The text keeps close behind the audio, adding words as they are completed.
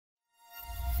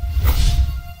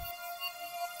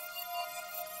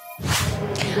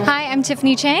Hi, I'm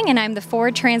Tiffany Chang, and I'm the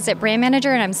Ford Transit Brand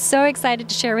Manager, and I'm so excited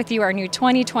to share with you our new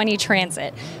 2020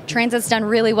 Transit. Transit's done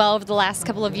really well over the last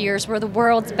couple of years. We're the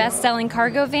world's best-selling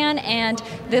cargo van, and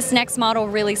this next model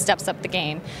really steps up the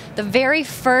game. The very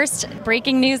first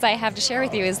breaking news I have to share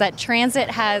with you is that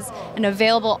Transit has an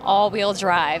available all-wheel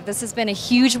drive. This has been a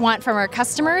huge want from our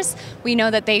customers. We know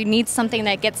that they need something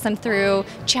that gets them through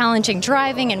challenging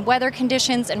driving and weather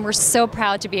conditions, and we're so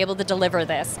proud to be able to deliver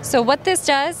this. So what this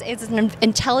does is an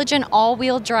intelligent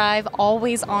all-wheel drive,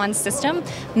 always-on system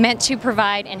meant to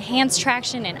provide enhanced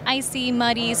traction in icy,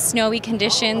 muddy, snowy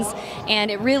conditions, and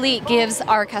it really gives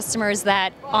our customers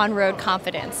that on-road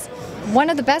confidence.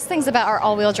 One of the best things about our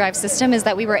all-wheel drive system is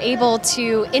that we were able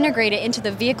to integrate it into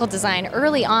the vehicle design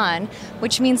early on,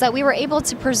 which means that we were able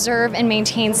to preserve and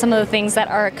maintain some of the things that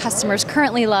our customers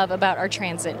currently love about our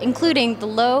Transit, including the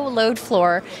low load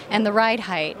floor and the ride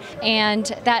height, and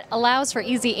that allows for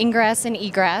easy ingress and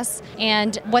egress,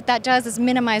 and what that does is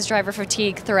minimize driver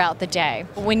fatigue throughout the day.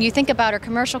 When you think about our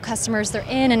commercial customers, they're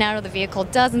in and out of the vehicle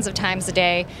dozens of times a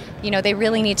day. You know, they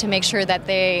really need to make sure that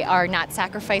they are not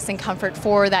sacrificing comfort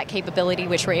for that capability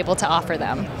which we're able to offer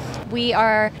them. We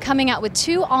are coming out with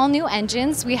two all-new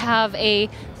engines. We have a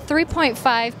 3.5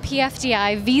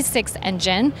 PFDI V6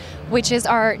 engine, which is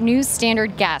our new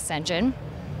standard gas engine.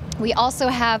 We also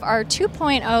have our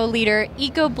 2.0 liter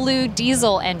EcoBlue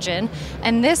diesel engine,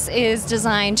 and this is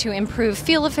designed to improve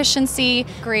fuel efficiency,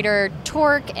 greater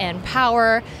torque and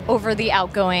power over the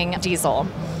outgoing diesel.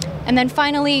 And then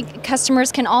finally,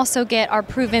 customers can also get our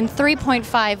proven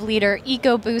 3.5 liter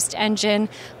EcoBoost engine,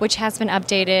 which has been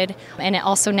updated, and it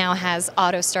also now has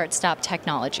auto start-stop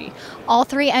technology. All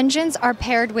three engines are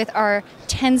paired with our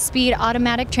 10-speed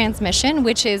automatic transmission,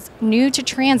 which is new to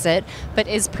Transit, but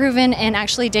is proven and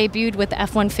actually debuted with the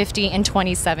F-150 in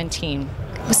 2017.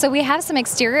 So we have some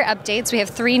exterior updates. We have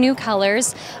three new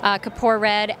colors, Kapor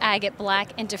Red, Agate Black,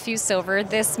 and Diffuse Silver.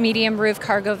 This medium roof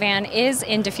cargo van is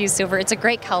in Diffuse Silver. It's a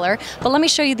great color, but let me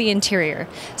show you the interior.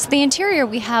 So the interior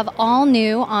we have all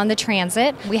new on the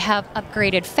Transit. We have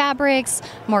upgraded fabrics,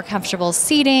 more comfortable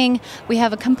seating. We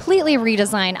have a completely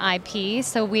redesigned IP,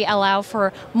 so we allow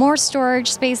for more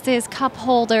storage spaces, cup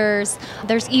holders.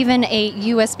 There's even a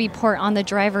USB port on the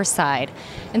driver's side.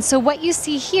 And so what you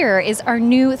see here is our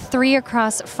new 3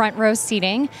 across front row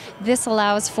seating. This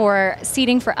allows for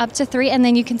seating for up to 3, and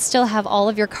then you can still have all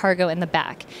of your cargo in the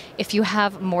back. If you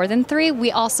have more than 3,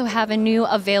 we also have a new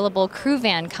available crew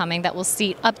van coming that will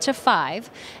seat up to 5,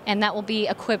 and that will be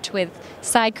equipped with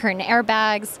side curtain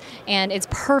airbags, and it's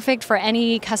perfect for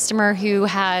any customer who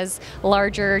has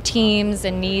larger teams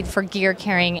and need for gear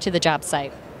carrying to the job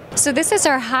site. So this is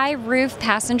our high roof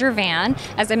passenger van.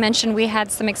 As I mentioned, we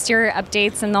had some exterior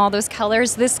updates in all those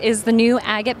colors. This is the new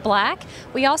Agate Black.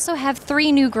 We also have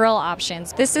 3 new grille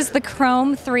options. This is the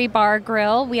chrome 3-bar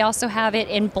grille. We also have it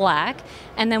in black.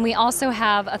 And then we also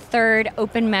have a 3rd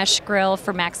open mesh grille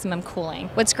for maximum cooling.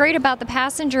 What's great about the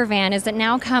passenger van is it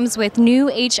now comes with new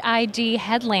HID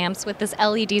headlamps with this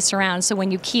LED surround. So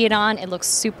when you key it on, it looks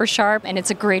super sharp, and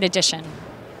it's a great addition.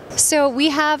 So we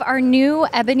have our new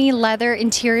ebony leather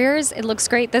interiors. It looks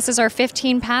great. This is our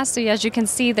 15 pass, so as you can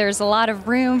see, there's a lot of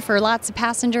room for lots of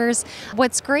passengers.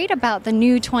 What's great about the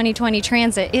new 2020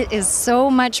 Transit, it is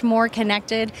so much more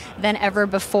connected than ever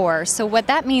before. So what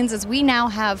that means is we now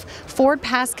have Ford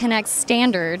Pass Connect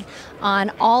standard on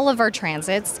all of our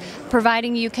Transits,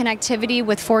 providing you connectivity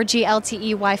with 4G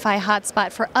LTE Wi-Fi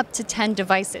hotspot for up to 10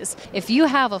 devices. If you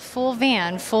have a full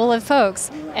van full of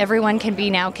folks, everyone can be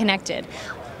now connected.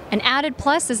 An added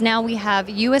plus is now we have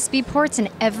USB ports in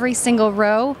every single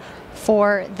row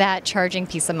for that charging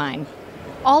peace of mind.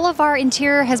 All of our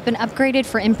interior has been upgraded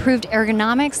for improved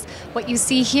ergonomics. What you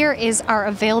see here is our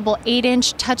available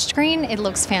 8-inch touchscreen. It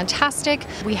looks fantastic.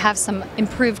 We have some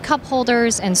improved cup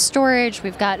holders and storage.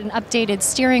 We've got an updated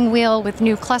steering wheel with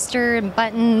new cluster and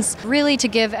buttons, really to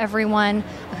give everyone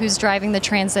who's driving the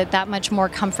Transit that much more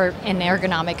comfort and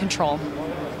ergonomic control.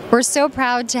 We're so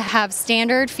proud to have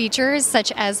standard features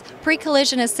such as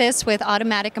pre-collision assist with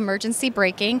automatic emergency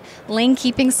braking, lane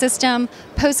keeping system,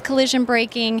 post-collision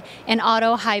braking, and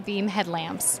auto high beam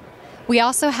headlamps. We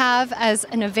also have, as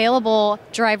an available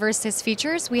driver assist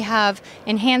features, we have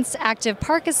enhanced active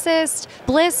park assist,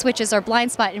 Bliss, which is our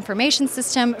blind spot information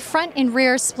system, front and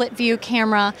rear split view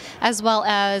camera, as well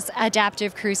as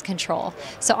adaptive cruise control.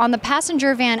 So on the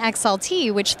passenger van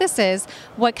XLT, which this is,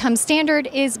 what comes standard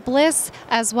is Bliss,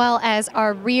 as well as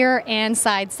our rear and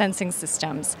side sensing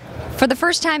systems. For the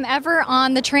first time ever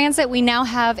on the Transit, we now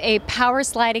have a power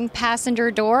sliding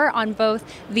passenger door on both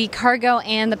the cargo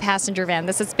and the passenger van.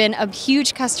 This has been a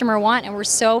huge customer want, and we're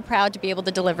so proud to be able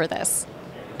to deliver this.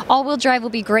 All-wheel drive will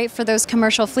be great for those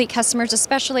commercial fleet customers,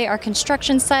 especially our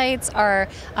construction sites, our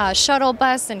shuttle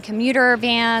bus and commuter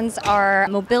vans, our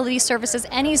mobility services.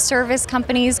 Any service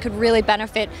companies could really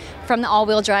benefit from the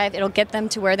all-wheel drive. It'll get them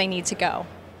to where they need to go.